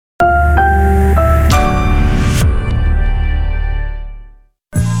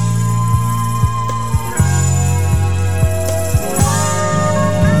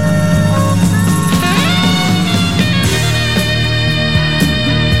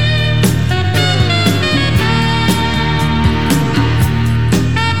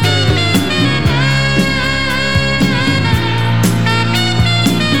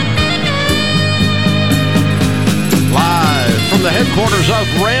headquarters of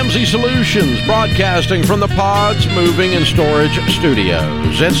Ramsey Solutions, broadcasting from the Pods Moving and Storage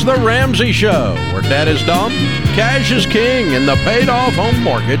Studios. It's the Ramsey Show, where debt is dumb, cash is king, and the paid-off home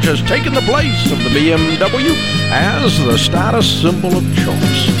mortgage has taken the place of the BMW as the status symbol of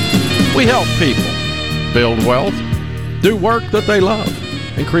choice. We help people build wealth, do work that they love,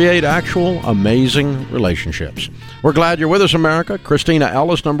 and create actual amazing relationships. We're glad you're with us, America. Christina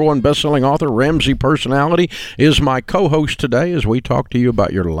Ellis, #1 best-selling author, Ramsey personality, is my co-host today as we talk to you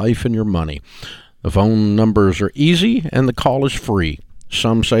about your life and your money. The phone numbers are easy and the call is free.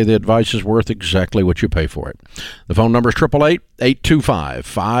 Some say the advice is worth exactly what you pay for it. The phone number is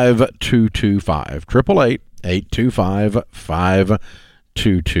 888-825-5225.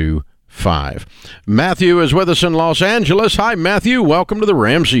 888-825-5225. Matthew is with us in Los Angeles. Hi, Matthew. Welcome to the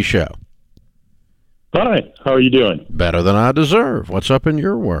Ramsey Show. Hi, how are you doing? Better than I deserve. What's up in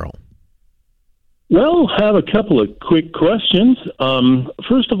your world? Well, I have a couple of quick questions.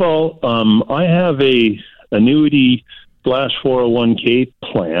 First of all, I have a annuity / 401k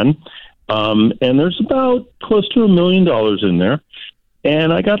plan, and there's about close to $1 million in there.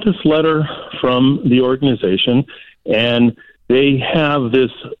 And I got this letter from the organization, and they have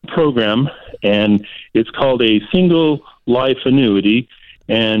this program, and it's called a single life annuity.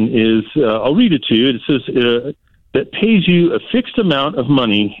 And I'll read it to you. It says that pays you a fixed amount of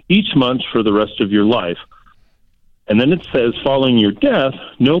money each month for the rest of your life. And then it says, following your death,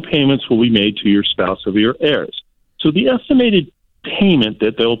 no payments will be made to your spouse or your heirs. So the estimated payment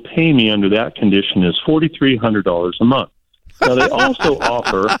that they'll pay me under that condition is $4,300 a month. Now, they also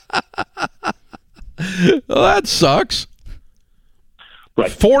offer... Well, that sucks. Right.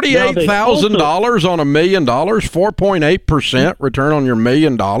 $48,000 on $1 million, 4.8% return on your $1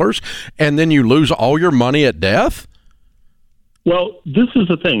 million, and then you lose all your money at death? Well, this is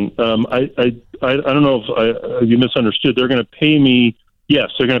the thing. I don't know if you misunderstood. They're going to pay me,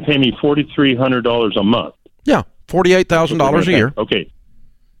 yes, they're going to pay me $4,300 a month. Yeah, $48,000 a year. Okay,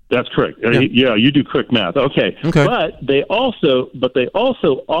 that's correct. Yeah, you do quick math. Okay. But they also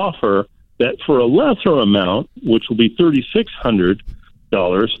offer that for a lesser amount, which will be $3,600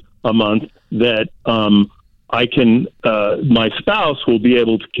 a month, that I can my spouse will be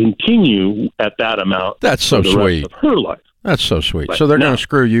able to continue at that amount. That's so sweet. Rest of her life. That's so sweet. Right. So they're going to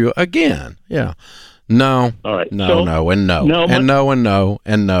screw you again. Yeah. No. All right. No. This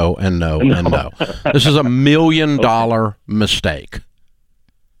is $1 million mistake.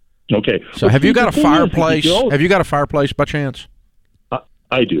 Okay. So have you got a fireplace? Have you got a fireplace by chance?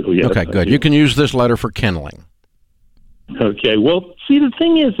 I do. Yeah. Okay. Good. You can use this letter for kindling. Okay. Well, see, the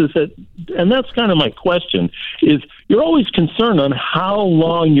thing is that, and that's kind of my question, is you're always concerned on how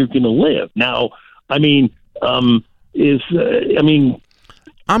long you're going to live. Now, I'm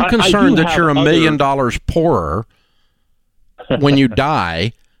concerned that you're $1 million poorer when you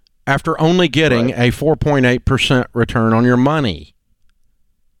die after only getting a 4.8% return on your money.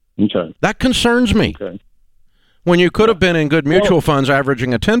 Okay. That concerns me. Okay. When you could have been in good mutual funds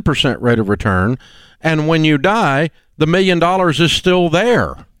averaging a 10% rate of return, and when you die, the $1 million is still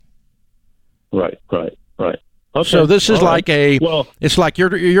there. Right. Okay. So this is it's like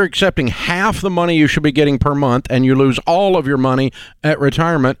you're accepting half the money you should be getting per month, and you lose all of your money at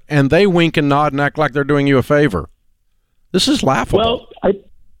retirement, and they wink and nod and act like they're doing you a favor. This is laughable. Well,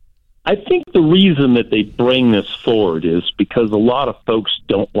 I think the reason that they bring this forward is because a lot of folks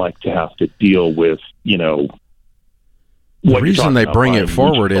don't like to have to deal with, the reason they bring it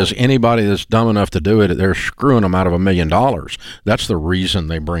forward is anybody that's dumb enough to do it, they're screwing them out of $1 million. That's the reason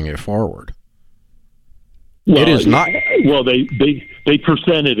they bring it forward. Well, it is not. Well, they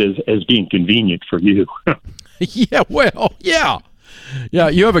present it as being convenient for you. Yeah. Well, yeah.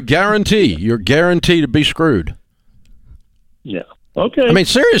 You have a guarantee. You're guaranteed to be screwed. Yeah. Okay.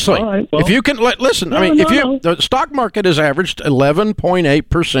 Seriously. All right, well, if you can listen, the stock market has averaged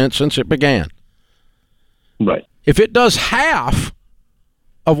 11.8% since it began. Right. If it does half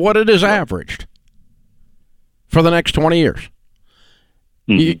of what it has averaged for the next 20 years,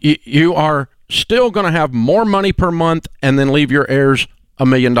 you are still going to have more money per month and then leave your heirs $1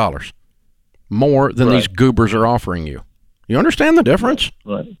 million more than these goobers are offering you. You understand the difference?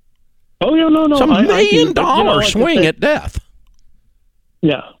 Right. Oh, yeah, no. It's $1 million swing at death.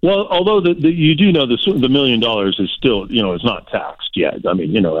 Yeah. Well, although you do know the $1 million is still, it's not taxed yet. I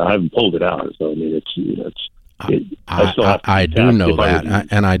haven't pulled it out. So, I do know that,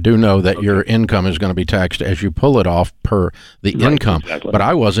 and I do know that your income is going to be taxed as you pull it off per the income. Exactly. But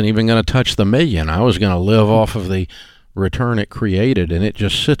I wasn't even going to touch the $1 million. I was going to live off of the return it created, and it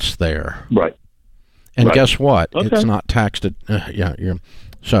just sits there. Right. And guess what? Okay. It's not taxed.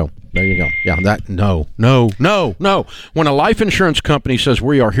 So there you go. Yeah, no. When a life insurance company says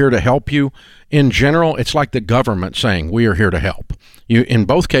we are here to help you, in general, it's like the government saying we are here to help. In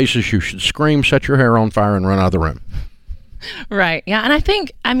both cases, you should scream, set your hair on fire, and run out of the room. Right. Yeah.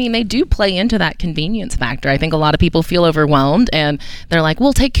 And they do play into that convenience factor. I think a lot of people feel overwhelmed and they're like,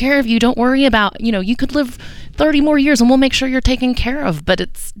 we'll take care of you. Don't worry about, you could live 30 more years and we'll make sure you're taken care of. But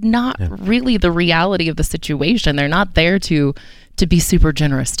it's not really the reality of the situation. They're not there to be super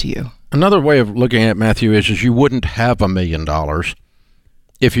generous to you. Another way of looking at it, Matthew, is you wouldn't have $1 million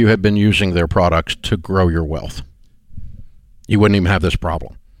if you had been using their products to grow your wealth. You wouldn't even have this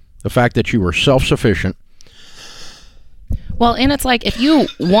problem. The fact that you were self-sufficient. Well, and it's like if you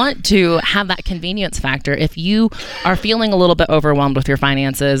want to have that convenience factor, if you are feeling a little bit overwhelmed with your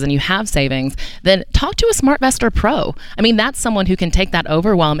finances and you have savings, then talk to a SmartVestor Pro. That's someone who can take that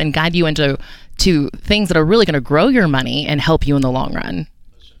overwhelm and guide you into things that are really going to grow your money and help you in the long run.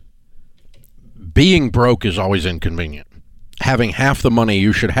 Being broke is always inconvenient. Having half the money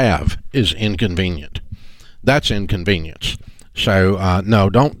you should have is inconvenient. That's inconvenience. So, no,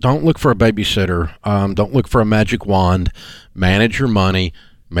 don't look for a babysitter. Don't look for a magic wand. Manage your money.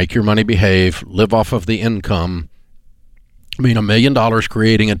 Make your money behave. Live off of the income. $1 million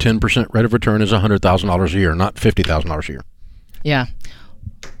creating a 10% rate of return is $100,000 a year, not $50,000 a year. Yeah.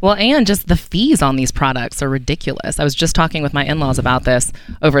 Well, and just the fees on these products are ridiculous. I was just talking with my in-laws about this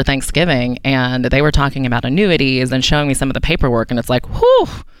over Thanksgiving, and they were talking about annuities and showing me some of the paperwork, and it's like, whew,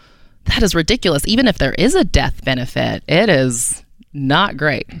 that is ridiculous. Even if there is a death benefit, it is not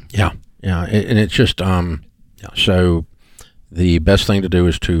great. Yeah. And it's just, so the best thing to do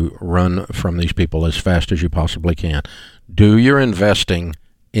is to run from these people as fast as you possibly can. Do your investing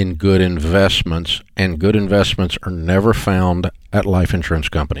in good investments, and good investments are never found at life insurance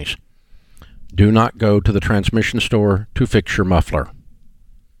companies. Do not go to the transmission store to fix your muffler.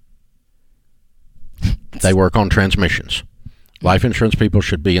 They work on transmissions. Life insurance people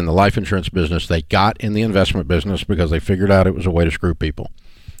should be in the life insurance business. They got in the investment business because they figured out it was a way to screw people.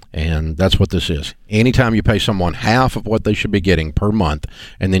 And that's what this is. Anytime you pay someone half of what they should be getting per month,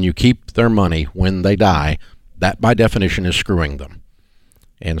 and then you keep their money when they die, that by definition is screwing them.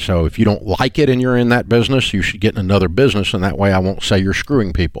 And so if you don't like it and you're in that business, you should get in another business, and that way I won't say you're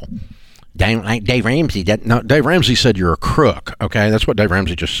screwing people. Dave Ramsey. Dave Ramsey said you're a crook, okay? That's what Dave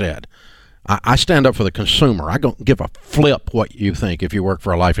Ramsey just said. I stand up for the consumer. I don't give a flip what you think if you work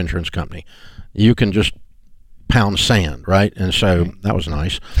for a life insurance company. You can just pound sand, right? And so that was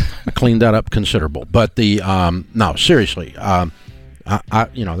nice. I cleaned that up considerable. But no, seriously,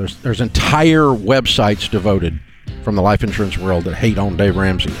 there's entire websites devoted from the life insurance world that hate on Dave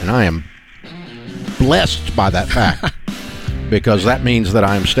Ramsey, and I am blessed by that fact because that means that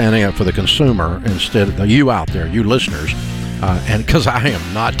I am standing up for the consumer instead of you out there, you listeners, and because I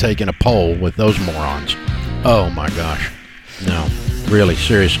am not taking a poll with those morons. Oh my gosh, no, really,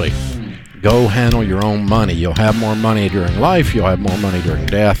 seriously, go handle your own money. You'll have more money during life. You'll have more money during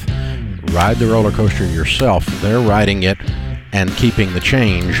death. Ride the roller coaster yourself. They're riding it and keeping the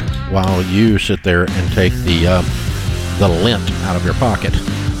change while you sit there and take the lint out of your pocket.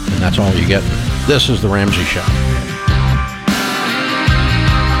 And that's all you get. This is The Ramsey Show.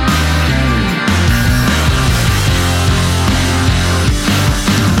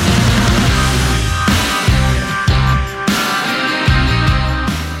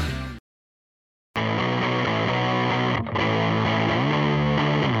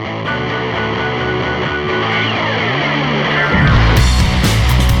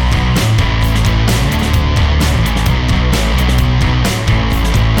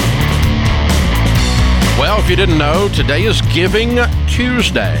 If you didn't know, today is Giving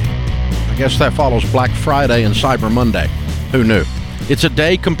Tuesday. I guess that follows Black Friday and Cyber Monday. Who knew? It's a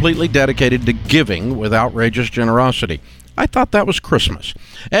day completely dedicated to giving with outrageous generosity. I thought that was Christmas.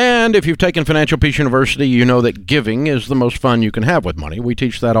 And if you've taken Financial Peace University, you know that giving is the most fun you can have with money. We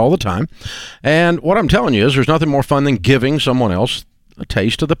teach that all the time. And what I'm telling you is there's nothing more fun than giving someone else a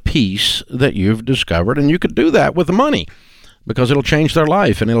taste of the peace that you've discovered. And you could do that with the money, because it'll change their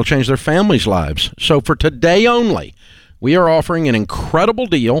life and it'll change their families' lives. So for today only, we are offering an incredible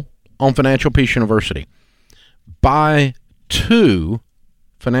deal on Financial Peace University. Buy 2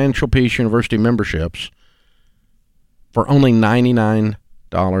 Financial Peace University memberships for only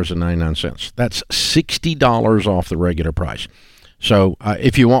 $99.99. That's $60 off the regular price. So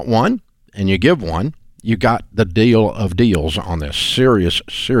if you want one and you give one, you got the deal of deals on this. Serious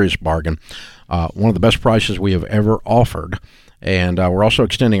bargain. One of the best prices we have ever offered. And we're also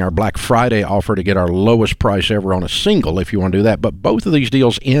extending our Black Friday offer to get our lowest price ever on a single if you want to do that. But both of these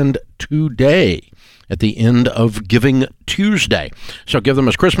deals end today. at the end of Giving Tuesday. So give them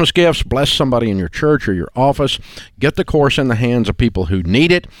as Christmas gifts, bless somebody in your church or your office, get the course in the hands of people who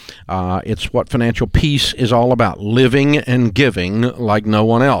need it. It's what financial peace is all about, living and giving like no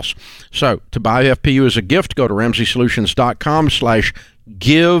one else. So to buy FPU as a gift, go to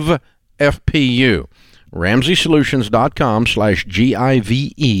RamseySolutions.com/GiveFPU.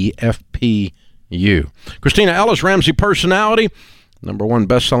 RamseySolutions.com/GIVEFPU. Christina Ellis, Ramsey personality, #1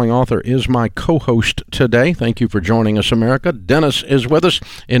 best-selling author, is my co-host today. Thank you for joining us, America. Dennis is with us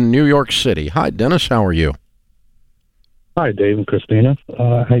in New York City. Hi, Dennis. How are you? Hi, Dave and Christina.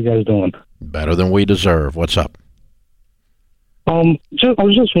 How you guys doing? Better than we deserve. What's up? I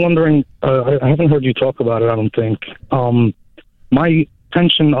was just wondering, I haven't heard you talk about it, I don't think. My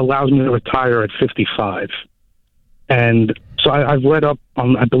pension allows me to retire at 55. And so I've read up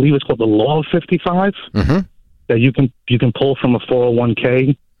on, I believe it's called the Law of 55, that you can pull from a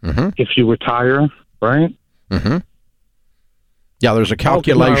 401k if you retire, right? Yeah, there's a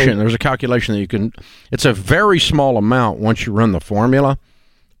calculation. There's a calculation that you can, it's a very small amount once you run the formula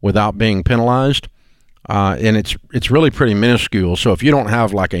without being penalized. And it's really pretty minuscule. So if you don't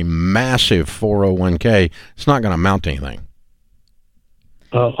have like a massive 401k, it's not going to amount to anything.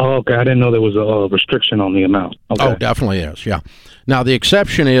 Okay. I didn't know there was a restriction on the amount. Okay. Oh, definitely is, yeah. Now, the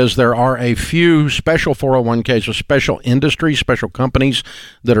exception is there are a few special 401ks with special industries, special companies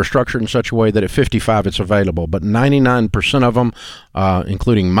that are structured in such a way that at 55 it's available. But 99% of them,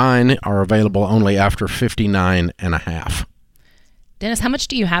 including mine, are available only after 59 and a half. Dennis, how much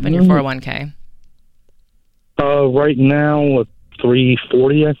do you have in your 401k? Right now,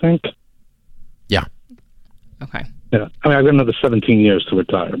 340, I think. Yeah. Okay. Yeah, I mean, I've got another 17 years to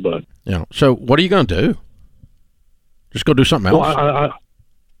retire, but... Yeah, so what are you going to do? Just go do something else?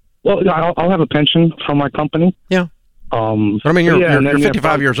 I'll have a pension from my company. Yeah. But I mean, you're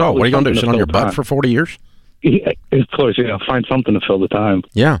 55 years old. What are you going to do, sit on your butt for 40 years? Yeah, of course, yeah. Find something to fill the time.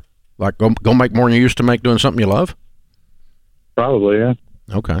 Yeah. Like go make more than you used to make doing something you love? Probably, yeah.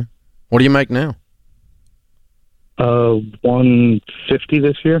 Okay. What do you make now? 150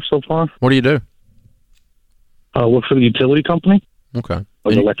 this year so far. What do you do? Work for the utility company. Okay.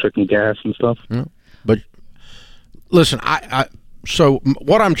 Like electric and gas and stuff. Yeah. But listen, so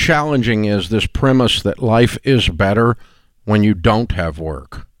what I'm challenging is this premise that life is better when you don't have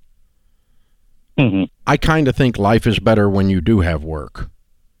work. I kind of think life is better when you do have work.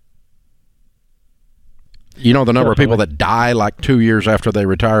 You know the number of people that die like 2 years after they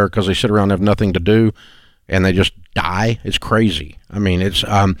retire because they sit around and have nothing to do, and they just die? It's crazy. I mean, it's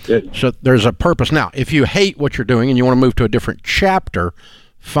so there's a purpose. Now, if you hate what you're doing and you want to move to a different chapter,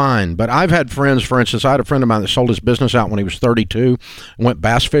 fine. But I've had friends, for instance, I had a friend of mine that sold his business out when he was 32, went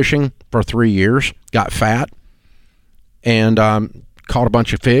bass fishing for 3 years, got fat, and caught a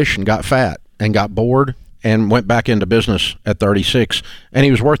bunch of fish and got fat and got bored and went back into business at 36, and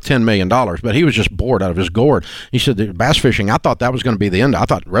he was worth $10 million, but he was just bored out of his gourd. He said, the bass fishing, I thought that was going to be the end. I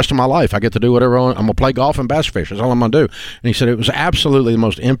thought the rest of my life I get to do whatever I'm going to play golf and bass fish. That's all I'm going to do. And he said, it was absolutely the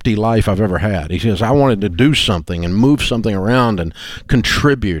most empty life I've ever had. He says, I wanted to do something and move something around and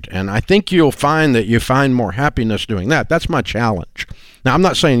contribute, and I think you'll find that you find more happiness doing that. That's my challenge. Now, I'm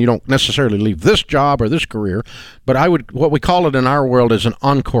not saying you don't necessarily leave this job or this career, but what we call it in our world is an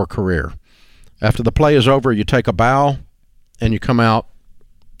encore career. After the play is over, you take a bow and you come out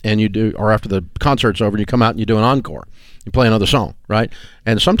and you do, or after the concert's over, you come out and you do an encore. You play another song, right?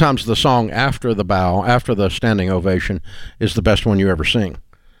 And sometimes the song after the bow, after the standing ovation, is the best one you ever sing.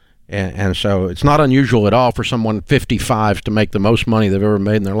 And so it's not unusual at all for someone 55 to make the most money they've ever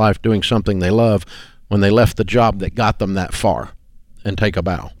made in their life doing something they love when they left the job that got them that far, and take a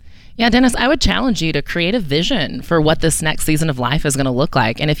bow. Yeah, Dennis, I would challenge you to create a vision for what this next season of life is going to look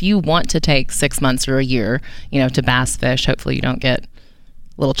like. And if you want to take 6 months or a year, to bass fish, hopefully you don't get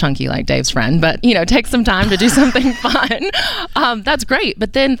a little chunky like Dave's friend, but, take some time to do something fun. That's great.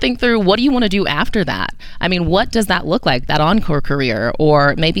 But then think through, what do you want to do after that? I mean, what does that look like, that encore career?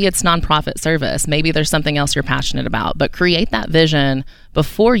 Or maybe it's nonprofit service. Maybe there's something else you're passionate about. But create that vision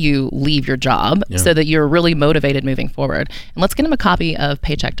before you leave your job so that you're really motivated moving forward. And let's get him a copy of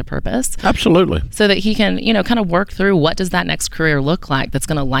Paycheck to Purpose. Absolutely. So that he can, kind of work through, what does that next career look like that's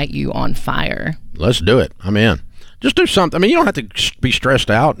going to light you on fire? Let's do it. I'm in. Just do something. I mean, you don't have to be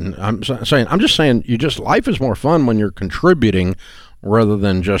stressed out. And I'm just saying, life is more fun when you're contributing rather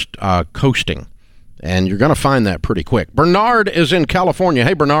than just coasting. And you're going to find that pretty quick. Bernard is in California.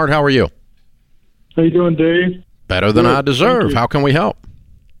 Hey, Bernard, how are you? How you doing, Dave? Better than I deserve. How can we help?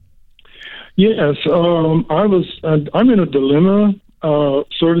 Yes, I'm in a dilemma, so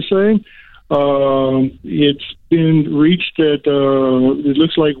to say. It's been reached that it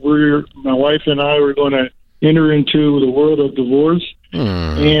looks like my wife and I were going to enter into the world of divorce.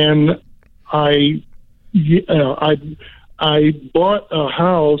 And I bought a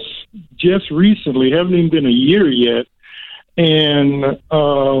house just recently, haven't even been a year yet, and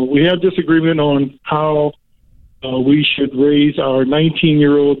we have disagreement on how we should raise our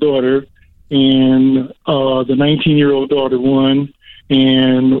 19-year-old daughter, and the 19-year-old daughter won,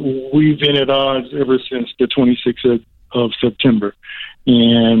 and we've been at odds ever since the 26th of September.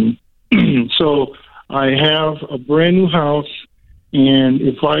 And so I have a brand new house, and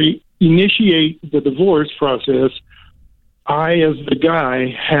if I initiate the divorce process, I, as the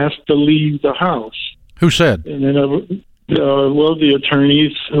guy, has to leave the house. Who said? And then, the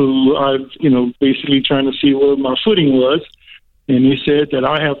attorneys who I've, basically trying to see where my footing was, and they said that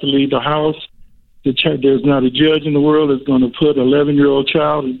I have to leave the house. There's not a judge in the world that's going to put an 11-year-old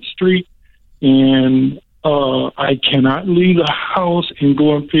child in the street, and I cannot leave the house and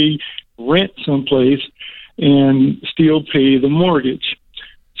go and pay rent someplace and still pay the mortgage.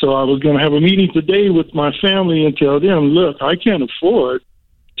 So I was going to have a meeting today with my family and tell them, look, I can't afford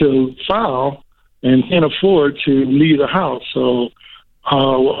to file and can't afford to leave the house. So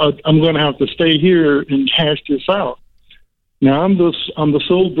I'm going to have to stay here and hash this out. Now, I'm the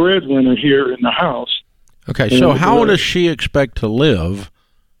sole breadwinner here in the house. Okay, so how does she expect to live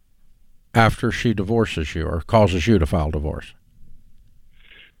after she divorces you or causes you to file divorce?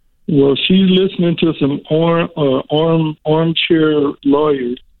 Well, she's listening to some armchair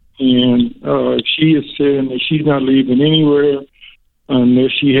lawyers, and she is saying that she's not leaving anywhere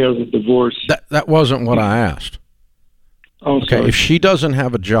unless she has a divorce. That wasn't what I asked. Oh, okay, sorry. if she doesn't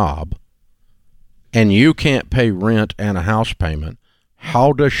have a job and you can't pay rent and a house payment,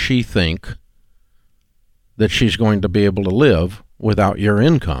 how does she think that she's going to be able to live without your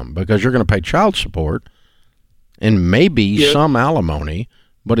income? Because you're going to pay child support and maybe some alimony,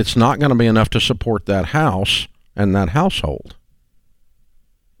 but it's not going to be enough to support that house and that household.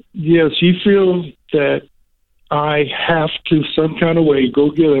 Yeah, she feels that I have to some kind of way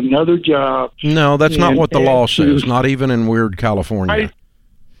go get another job. No, that's not what the law says, not even in weird California.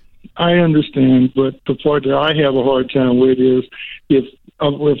 I understand, but the part that I have a hard time with is if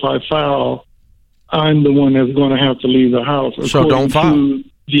I file, I'm the one that's going to have to leave the house. So don't file. To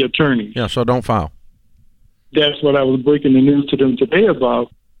the attorney. Yeah, so don't file. That's what I was breaking the news to them today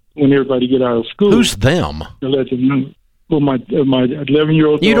about when everybody get out of school. Who's them? To let them know. Well, my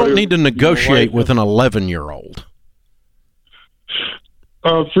 11-year-old daughter. You don't need to negotiate with an 11-year-old.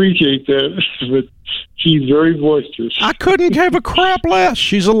 I appreciate that, but she's very boisterous. I couldn't give a crap less.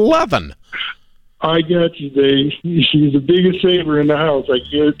 She's 11. I got you, Dave. She's the biggest saver in the house, I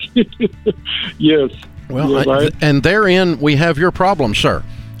guess. Yes. Well, and therein we have your problem, sir.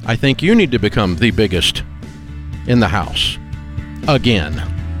 I think you need to become the biggest in the house. Again,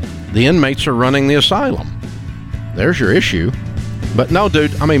 the inmates are running the asylum. There's your issue. But no,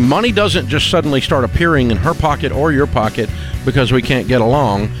 dude, I mean, money doesn't just suddenly start appearing in her pocket or your pocket because we can't get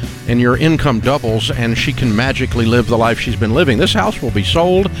along and your income doubles and she can magically live the life she's been living. This house will be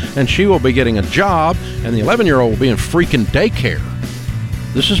sold and she will be getting a job and the 11-year-old will be in freaking daycare.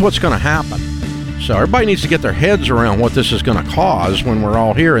 This is what's going to happen. So everybody needs to get their heads around what this is going to cause when we're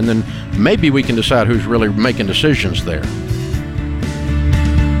all here, and then maybe we can decide who's really making decisions there.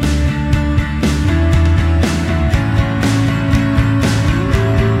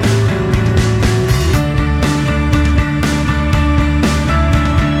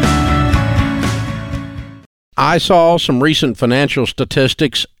 I saw some recent financial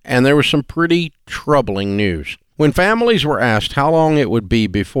statistics, and there was some pretty troubling news. When families were asked how long it would be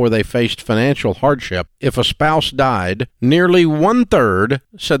before they faced financial hardship if a spouse died, nearly 1/3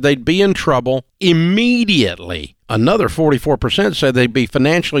 said they'd be in trouble immediately. Another 44% said they'd be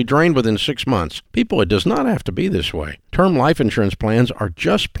financially drained within 6 months. People, it does not have to be this way. Term life insurance plans are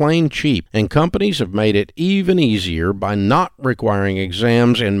just plain cheap, and companies have made it even easier by not requiring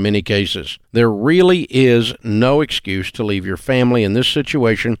exams in many cases. There really is no excuse to leave your family in this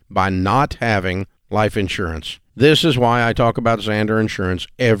situation by not having life insurance. This is why I talk about Zander Insurance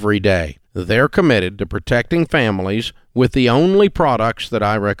every day. They're committed to protecting families with the only products that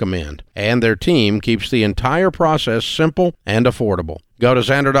I recommend, and their team keeps the entire process simple and affordable. Go to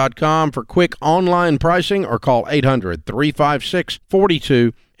Zander.com for quick online pricing or call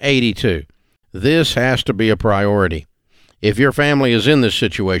 800-356-4282. This has to be a priority. If your family is in this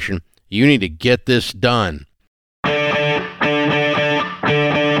situation, you need to get this done.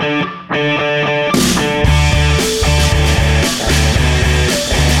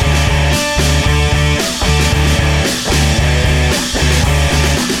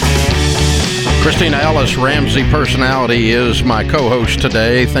 Christina Ellis, Ramsey Personality, is my co-host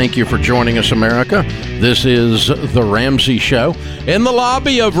today. Thank you for joining us, America. This is The Ramsey Show in the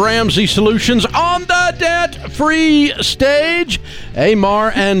lobby of Ramsey Solutions on the debt-free stage.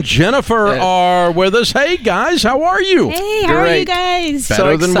 Amar and Jennifer are with us. Hey, guys, how are you? Hey, how are you guys?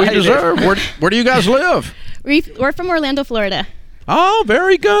 Better than we deserve. Where do you guys live? We're from Orlando, Florida. Oh,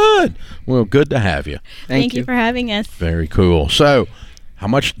 very good. Well, good to have you. Thank you for having us. Very cool. So, how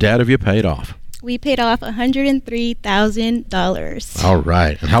much debt have you paid off? We paid off $103,000. All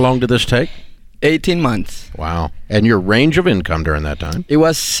right. And how long did this take? 18 months. Wow. And your range of income during that time? It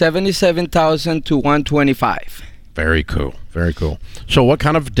was 77,000 to 125. Very cool. Very cool. So what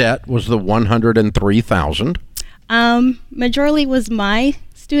kind of debt was the 103,000? Majority was my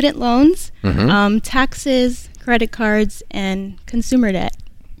student loans, taxes, credit cards, and consumer debt.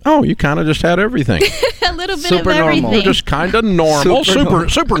 Oh, you kind of just had everything. A little bit Super of everything. normal. You're just kind of normal. Super normal.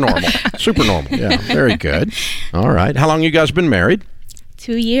 Super normal. Super normal. Yeah, very good. All right. How long you guys been married?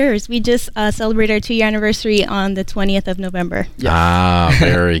 2 years. We just celebrated our 2-year anniversary on the 20th of November. Yes. Ah,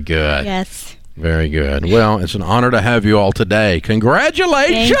 very good. Yes. Very good. Well, it's an honor to have you all today.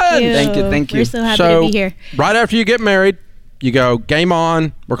 Congratulations. Thank you. Thank you. We're so happy to be here. Right after you get married, you go, game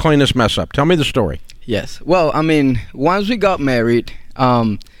on, we're cleaning this mess up. Tell me the story. Yes. Well, I mean, once we got married,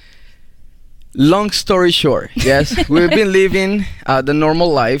 long story short, yes, we've been living the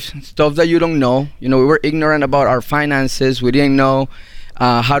normal life, stuff that you don't know. You know, we were ignorant about our finances. We didn't know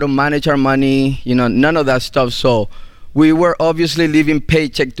how to manage our money, you know, none of that stuff. So we were obviously living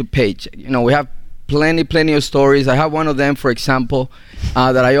paycheck to paycheck. You know, we have plenty of stories. I have one of them, for example,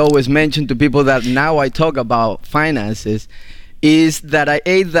 that I always mention to people that now I talk about finances, is that I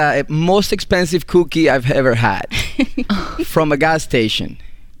ate the most expensive cookie I've ever had from a gas station.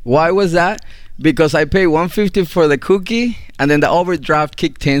 Why was that? Because I paid $150 for the cookie, and then the overdraft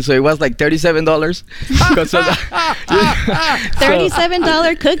kicked in, so it was like $37. Because of that,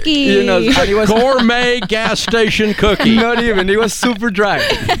 $37 cookie. you know, and it was Gourmet gas station cookie. not even. It was super dry.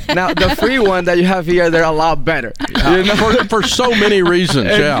 Now the free one that you have here, they're a lot better. You know? for so many reasons.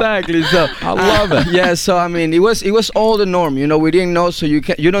 Yeah. Exactly. So I love it. Yeah. So I mean, it was all the norm. You know, we didn't know, so you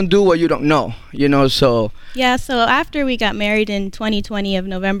don't do what you don't know. You know, so Yeah, so after we got married in 2020 of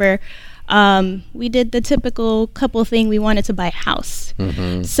November, we did the typical couple thing. We wanted to buy a house.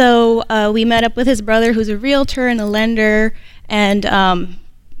 So we met up with his brother, who's a realtor and a lender, and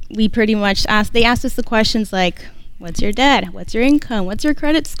we pretty much they asked us the questions like, what's your debt? What's your income? What's your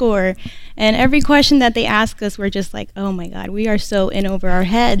credit score? And every question that they ask us, we're just like, oh my God, we are so in over our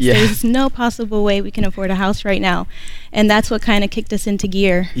heads. Yeah. There's no possible way we can afford a house right now. And that's what kind of kicked us into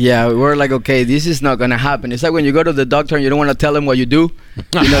gear. yeah, we were like, okay, this is not gonna happen. It's like when you go to the doctor and you don't want to tell him what you do.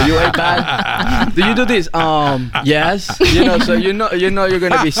 You know, you ate bad. Do you do this? Yes. You know, so you know you're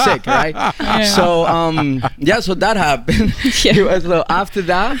gonna be sick, right? Yeah. So so that happened. So after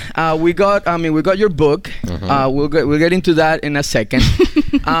that, we got your book. We'll get into that in a second.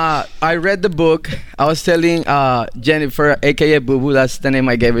 I read the book. I was telling Jennifer, aka Boo Boo, that's the name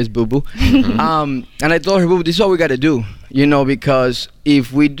I gave her, is Boo Boo. And I told her, Boo Boo, this is what we got to do. You know, because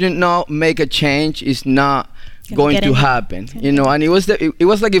if we do not make a change, it's not going to happen. You know, and it was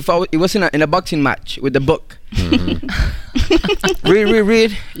like if it was in a boxing match with the book.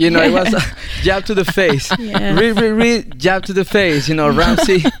 Read. You know, it was a jab to the face. Yes. Read, jab to the face. You know,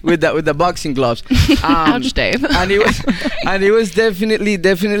 Ramsey with the boxing gloves. Ouch, Dave. And it was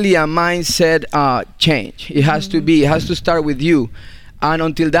definitely a mindset change. It has to be. It has to start with you. And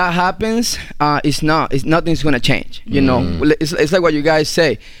until that happens, nothing's gonna change. You know, it's like what you guys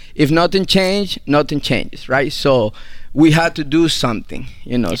say. If nothing changes, right? So we had to do something.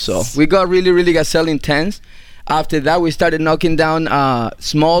 You know, so we got really got selling intense. After that, we started knocking down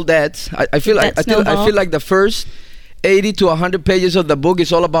small debts. I feel like the first 80 to 100 pages of the book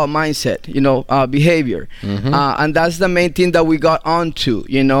is all about mindset. You know, behavior, and that's the main thing that we got onto.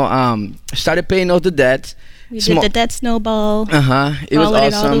 You know, started paying off the debts. We did the debt snowball. It was Followed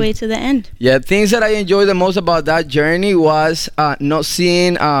it awesome. all the way to the end. Yeah, things that I enjoyed the most about that journey was not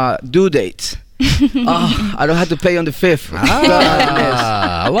seeing due dates. I don't have to pay on the 5th.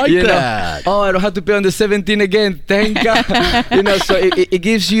 I like that. I don't have to pay on the 17th again. Thank God. You know, so it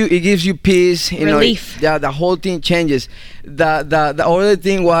gives you peace. You Relief. know, the whole thing changes. The other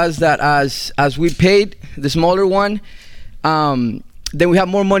thing was that as we paid the smaller one, then we have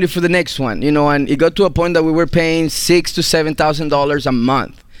more money for the next one, you know, and it got to a point that we were paying $6,000 to $7,000 a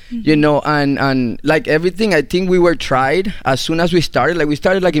month, you know, and like everything, I think we were tried as soon as we started. Like we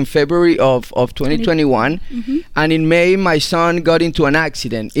started like in February of 2021, and in May, my son got into an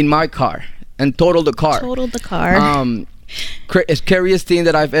accident in my car and totaled the car. scariest thing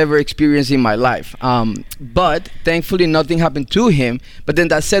that I've ever experienced in my life. But thankfully, nothing happened to him. But then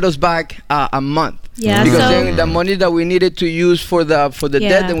that set us back a month. Yeah, because so then the money that we needed to use for the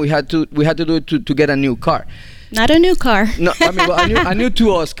debt, then we had to do it to get a new car. not a new car. No, I mean, well, a new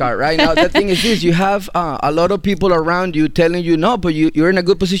Tuos car, right? Now, the thing is this, you have a lot of people around you telling you, no, but you're in a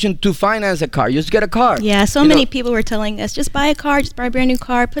good position to finance a car. You just get a car. Yeah, so many people were telling us, just buy a car, just buy a brand new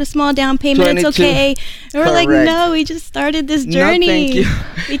car, put a small down payment, it's okay. And we're like, no, we just started this journey. No, thank you.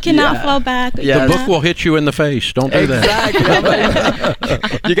 We cannot fall back. The book will hit you in the face. Don't do that.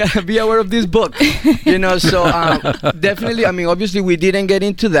 Exactly. You got to be aware of this book. You know, so definitely, I mean, obviously we didn't get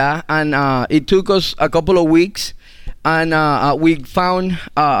into that. And it took us a couple of weeks. And we found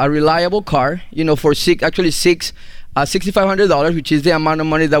a reliable car, you know, for $6,500, which is the amount of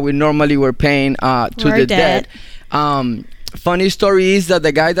money that we normally were paying to the debt. Funny story is that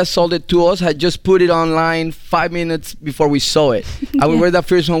the guy that sold it to us had just put it online 5 minutes before we saw it. And we were the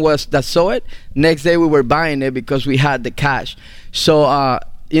first one that saw it. Next day we were buying it because we had the cash. So,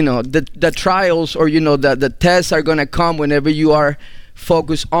 you know, the trials or, you know, the tests are going to come whenever you are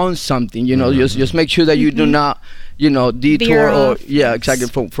focused on something, you know, just make sure that you do not, you know, detour or exactly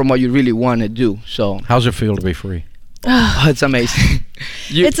from what you really want to do. So how's it feel to be free? Oh, it's amazing.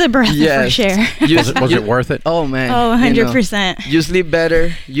 It's a breath of fresh air. Was it worth it? Oh man. Oh, 100%. You sleep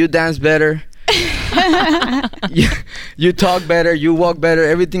better, you dance better. you talk better, you walk better.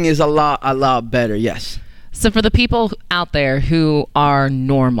 Everything is a lot better. Yes. So for the people out there who are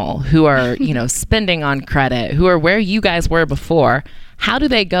normal, who are, you know, spending on credit, who are where you guys were before, how do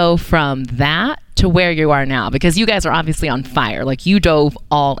they go from that to where you are now? Because you guys are obviously on fire. Like, you dove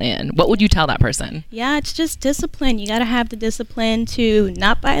all in. What would you tell that person? Yeah, it's just discipline. You got to have the discipline to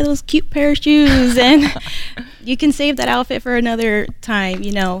not buy those cute pair of shoes. And you can save that outfit for another time,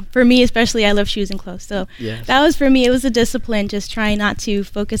 you know. For me, especially, I love shoes and clothes. So that was, for me, it was a discipline, just trying not to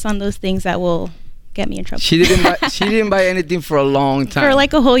focus on those things that will get me in trouble. She didn't buy anything for a long time. For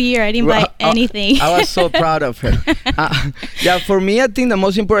like a whole year, I didn't buy anything. I was so proud of her. Yeah, for me, I think the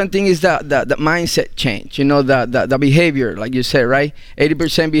most important thing is the mindset change. You know, the behavior, like you said, right?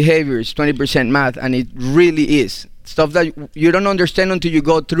 80% behavior is 20% math, and it really is stuff that you don't understand until you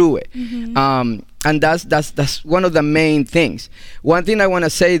go through it. And that's one of the main things. One thing I want to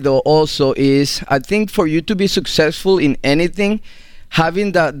say though also is, I think for you to be successful in anything,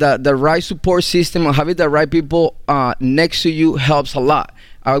 having the right support system or having the right people next to you helps a lot.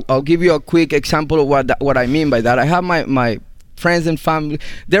 I'll give you a quick example of what I mean by that. I have my friends and family.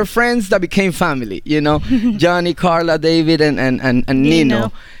 They're friends that became family, you know. Johnny, Carla, David, and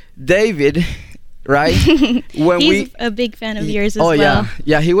Nino. David, right? He's a big fan of yours as well.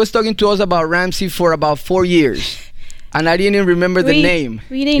 Yeah, he was talking to us about Ramsey for about 4 years. And I didn't even remember the name.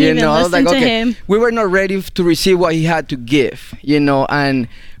 We didn't even listen to him. We were not ready to receive what he had to give, you know. And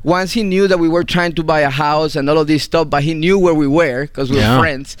once he knew that we were trying to buy a house and all of this stuff, but he knew where we were because we were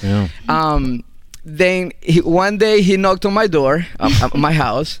friends. Yeah. Then one day he knocked on my door, my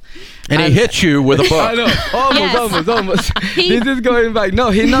house. And he hit you with a book. I know. Almost. This is going back. No,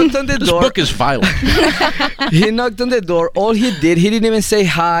 he knocked on the door. This book is violent. He knocked on the door. All he didn't even say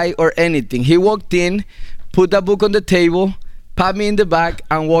hi or anything. He walked in, put the book on the table, pat me in the back,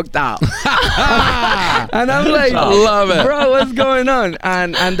 and walked out. And I'm like, I love it, bro, what's going on?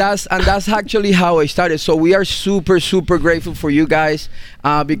 And that's actually how I started. So we are super grateful for you guys,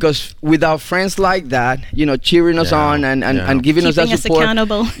 because without friends like that, you know, cheering us on and giving us that support, keeping us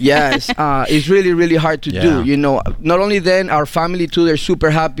accountable. Yes, it's really hard to do. You know, not only then, our family too, they're super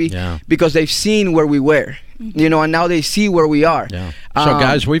happy because they've seen where we were. You know, and now they see where we are. Yeah. So,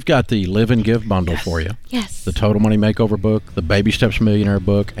 guys, we've got the Live and Give bundle for you. Yes. The Total Money Makeover book, the Baby Steps Millionaire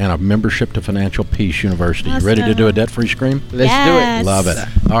book, and a membership to Financial Peace University. Awesome. You ready to do a debt-free scream? Let's do it. Love it.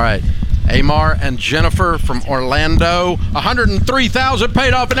 All right. Amar and Jennifer from Orlando, $103,000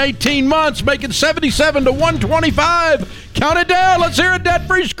 paid off in 18 months, making 77 to 125. Count it down. Let's hear a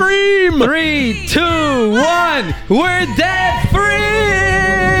debt-free scream. 3, 2, 1. We're debt-free.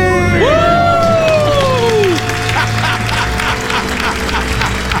 Woo!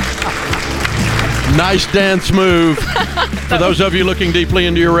 Nice dance move. For those of you looking deeply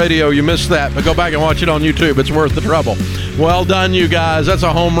into your radio, you missed that, but go back and watch it on YouTube. It's worth the trouble. Well done, you guys. That's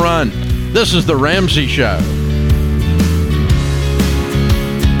a home run. This is The Ramsey Show.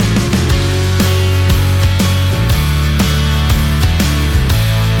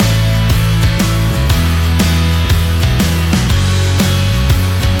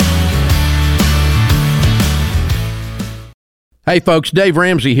 Hey folks, Dave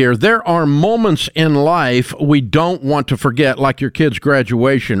Ramsey here. There are moments in life we don't want to forget, like your kid's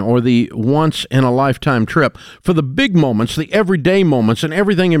graduation or the once-in-a-lifetime trip. For the big moments, the everyday moments, and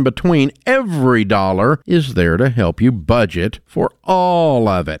everything in between, every dollar is there to help you budget for all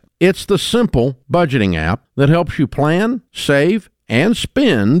of it. It's the simple budgeting app that helps you plan, save, and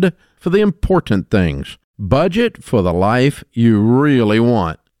spend for the important things. Budget for the life you really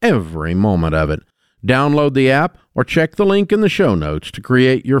want, every moment of it. Download the app or check the link in the show notes to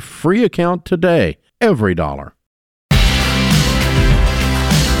create your free account today. Every dollar.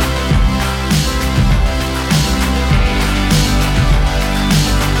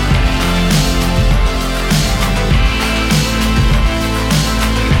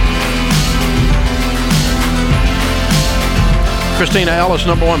 Christina Ellis,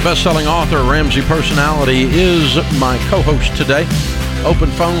 #1 best-selling author, Ramsey personality, is my co-host today.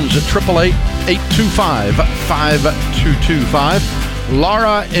 Open phones at 888-825-5225.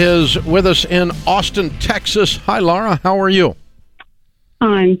 Laura is with us in Austin, Texas. Hi, Laura. How are you?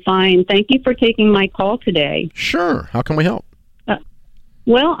 I'm fine. Thank you for taking my call today. Sure. How can we help?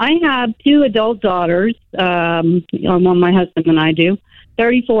 Well, I have 2 adult daughters, one my husband and I do,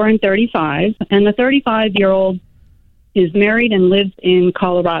 34 and 35. And the 35-year-old is married and lives in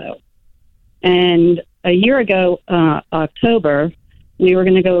Colorado. And a year ago, October, we were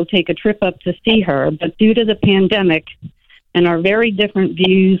going to go take a trip up to see her, but due to the pandemic and our very different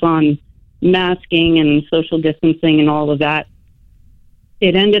views on masking and social distancing and all of that,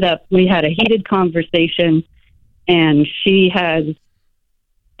 it ended up, we had a heated conversation, and she has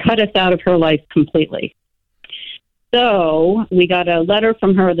cut us out of her life completely. So we got a letter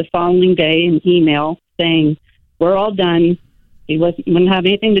from her the following day, an email saying, we're all done. She wouldn't have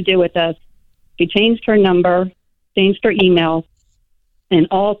anything to do with us. She changed her number, changed her email, and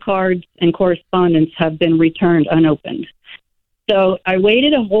all cards and correspondence have been returned unopened. So I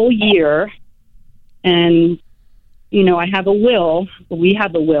waited a whole year, and, you know, I have a will. We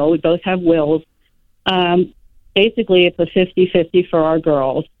have a will. We both have wills. Basically, it's a 50-50 for our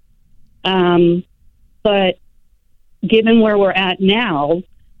girls. But given where we're at now,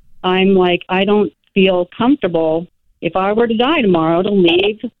 I'm like, I don't feel comfortable if I were to die tomorrow to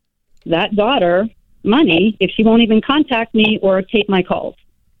leave that daughter money if she won't even contact me or take my calls.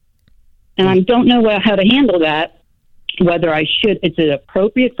 And I don't know how to handle that, whether I should. Is it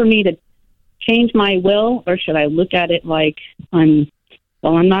appropriate for me to change my will, or should I look at it like I'm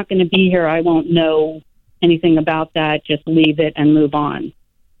not going to be here, I won't know anything about that, just leave it and move on?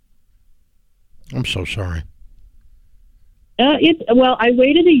 I'm so sorry. I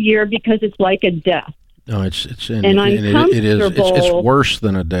waited a year because it's like a death. No, it's worse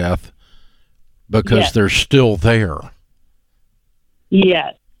than a death because yes. They're still there.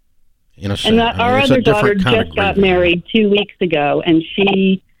 Yes. In a sense. And our other daughter just got married 2 weeks ago, and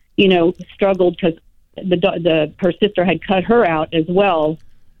she, struggled because her sister had cut her out as well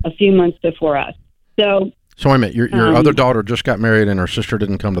a few months before us. So wait a minute, your other daughter just got married and her sister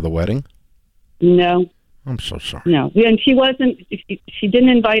didn't come to the wedding? No. I'm so sorry. No, and she didn't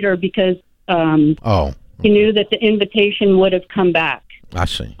invite her because she knew that the invitation would have come back. I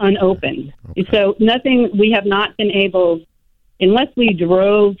see. Unopened. Okay. So we have not been able, unless we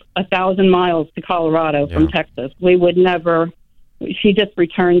drove 1,000 miles to Colorado from Texas, we would never. She just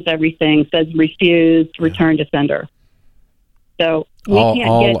returns everything, says refused, return to sender. So we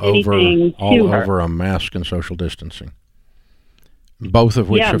can't get anything to her. All over a mask and social distancing. Both of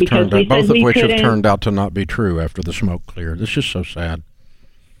which have turned out to not be true after the smoke cleared. It's just so sad.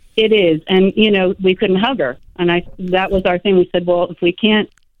 It is, and we couldn't hug her, and that was our thing. We said, well, if we can't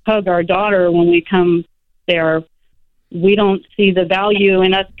hug our daughter when we come there, we don't see the value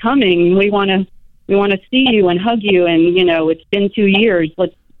in us coming. We want to see you and hug you, and it's been 2 years.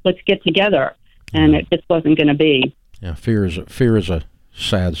 Let's get together, and it just wasn't going to be. Yeah, fear is a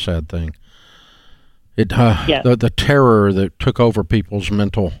sad thing. The terror that took over people's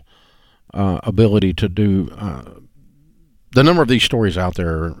mental ability to do. The number of these stories out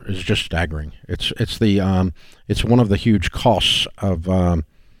there is just staggering. It's one of the huge costs of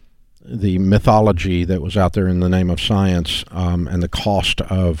the mythology that was out there in the name of science, and the cost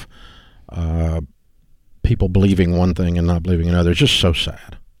of people believing one thing and not believing another. It's just so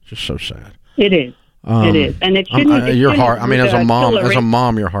sad. Just so sad. It is. It is, and it shouldn't. Your heart. I mean, as a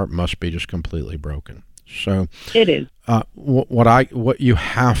mom, your heart must be just completely broken. So it is. What you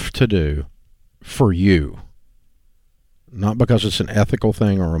have to do for you, not because it's an ethical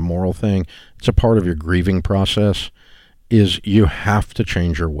thing or a moral thing, it's a part of your grieving process, is you have to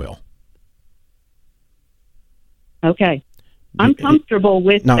change your will. Okay. I'm comfortable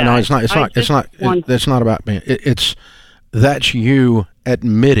with that. No, it's not. It's not about being. It's that's you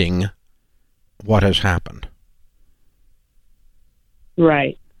admitting what has happened.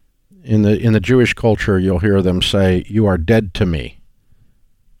 Right. In the Jewish culture, you'll hear them say, "You are dead to me.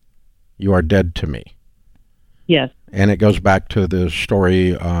 You are dead to me." Yes. And it goes back to the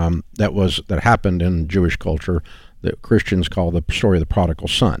story that happened in Jewish culture that Christians call the story of the prodigal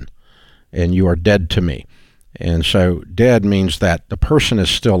son. And you are dead to me. And so dead means that the person is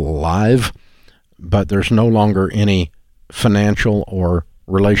still alive, but there's no longer any financial or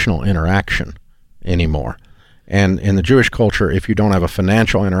relational interaction anymore. And in the Jewish culture, if you don't have a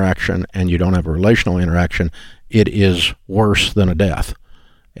financial interaction and you don't have a relational interaction, it is worse than a death.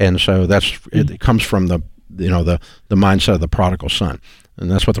 And so it comes from the mindset of the prodigal son.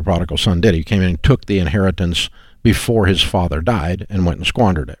 And that's what the prodigal son did. He came in and took the inheritance before his father died and went and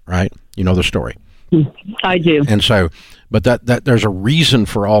squandered it, right? You know the story. I do. And so, but that there's a reason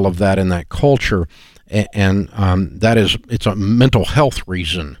for all of that in that culture, and it's a mental health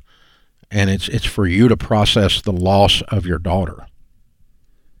reason, and it's for you to process the loss of your daughter.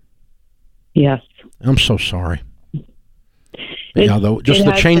 Yes. I'm so sorry.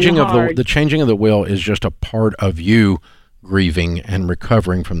 The changing of the will is just a part of you grieving and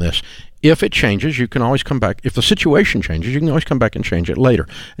recovering from this. If it changes, you can always come back. If the situation changes, you can always come back and change it later.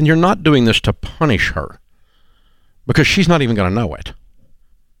 And you're not doing this to punish her, because she's not even going to know it.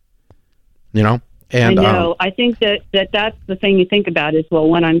 You know? And, I know. I think that's the thing you think about is, well,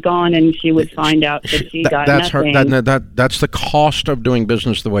 when I'm gone and she would find out that she got nothing. That's the cost of doing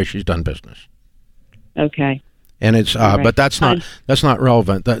business the way she's done business. Okay. And it's, right. But that's not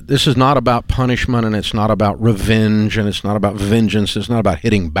relevant. This is not about punishment, and it's not about revenge, and it's not about vengeance. It's not about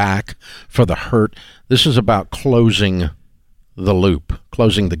hitting back for the hurt. This is about closing the loop,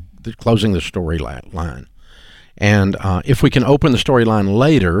 closing the storyline. And if we can open the storyline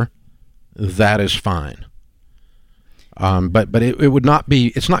later, that is fine. But it would not be.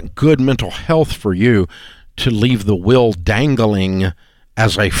 It's not good mental health for you to leave the will dangling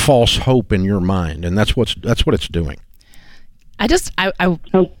as a false hope in your mind, and that's what it's doing.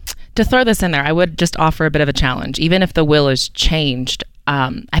 To throw this in there, I would just offer a bit of a challenge. Even if the will is changed,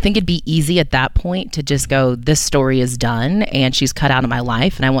 I think it'd be easy at that point to just go, this story is done and she's cut out of my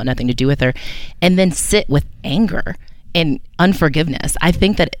life and I want nothing to do with her, and then sit with anger and unforgiveness. I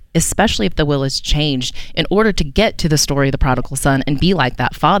think that especially if the will is changed, in order to get to the story of the prodigal son and be like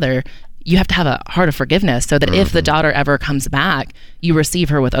that father, you have to have a heart of forgiveness so that if the daughter ever comes back, you receive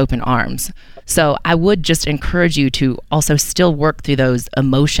her with open arms. So I would just encourage you to also still work through those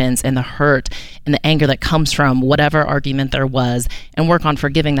emotions and the hurt and the anger that comes from whatever argument there was, and work on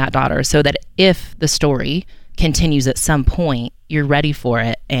forgiving that daughter so that if the story continues at some point, you're ready for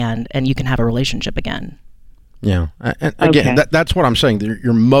it and you can have a relationship again. Yeah. And again, that's what I'm saying.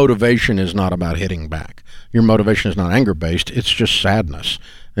 Your motivation is not about hitting back. Your motivation is not anger-based. It's just sadness.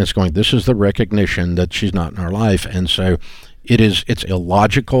 And it's going, this is the recognition that she's not in our life. And so it's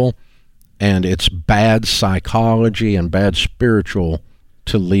illogical, and it's bad psychology and bad spiritual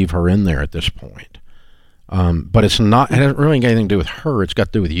to leave her in there at this point. But it hasn't really got anything to do with her. It's got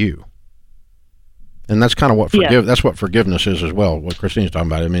to do with you. And that's kind of what that's what forgiveness is as well, what Christine's talking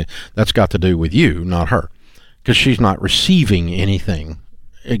about. I mean, that's got to do with you, not her. Because she's not receiving anything,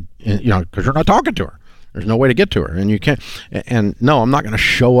 because you're not talking to her. There's no way to get to her, and you can't. And no, I'm not going to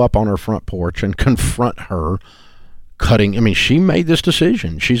show up on her front porch and confront her cutting. I mean, she made this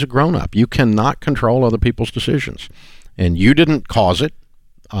decision. She's a grown-up. You cannot control other people's decisions, and you didn't cause it.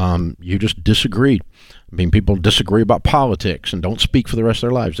 You just disagreed. I mean, people disagree about politics and don't speak for the rest of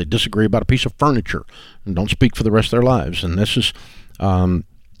their lives. They disagree about a piece of furniture and don't speak for the rest of their lives. And this is,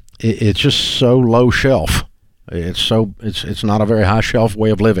 it's just so low shelf. It's not a very high shelf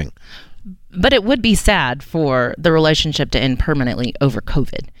way of living. But it would be sad for the relationship to end permanently over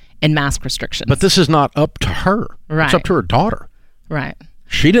COVID and mask restrictions. But this is not up to her. Right. It's up to her daughter. Right.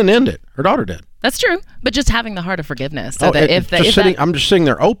 She didn't end it. Her daughter did. That's true. But just having the heart of forgiveness. So I'm just sitting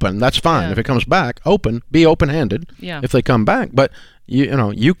there open. That's fine. Yeah. If it comes back, be open-handed. Yeah. If they come back. But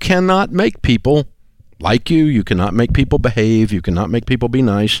you cannot make people like you. You cannot make people behave. You cannot make people be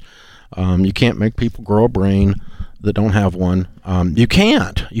nice. You can't make people grow a brain that don't have one. You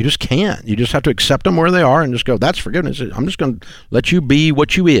can't. You just can't. You just have to accept them where they are and just go, that's forgiveness. I'm just going to let you be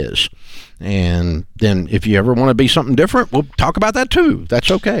what you is. And then if you ever want to be something different, we'll talk about that too.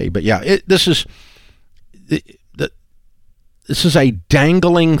 That's okay. But yeah, this is a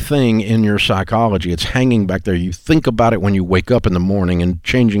dangling thing in your psychology. It's hanging back there. You think about it when you wake up in the morning, and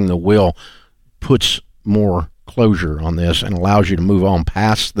changing the will puts more closure on this and allows you to move on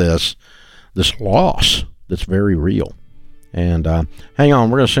past this loss that's very real. And hang on,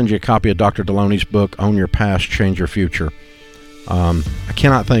 we're going to send you a copy of Dr. Deloney's book, Own Your Past, Change Your Future. I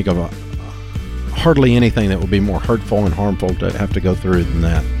cannot think of hardly anything that would be more hurtful and harmful to have to go through than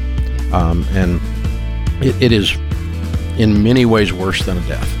that. And it is in many ways worse than a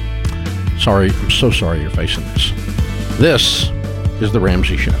death. Sorry, I'm so sorry you're facing this. This is The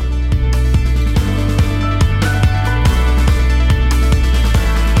Ramsey Show.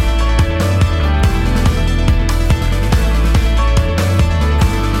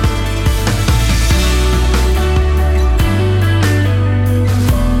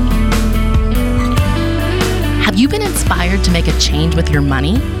 Have you been inspired to make a change with your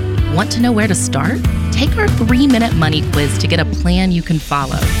money? Want to know where to start? Take our 3-minute money quiz to get a plan you can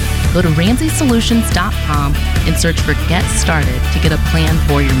follow. Go to RamseySolutions.com and search for Get Started to get a plan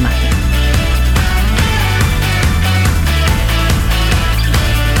for your money.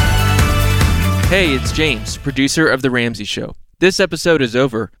 Hey, it's James, producer of The Ramsey Show. This episode is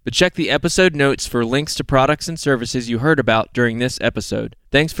over, but check the episode notes for links to products and services you heard about during this episode.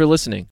 Thanks for listening.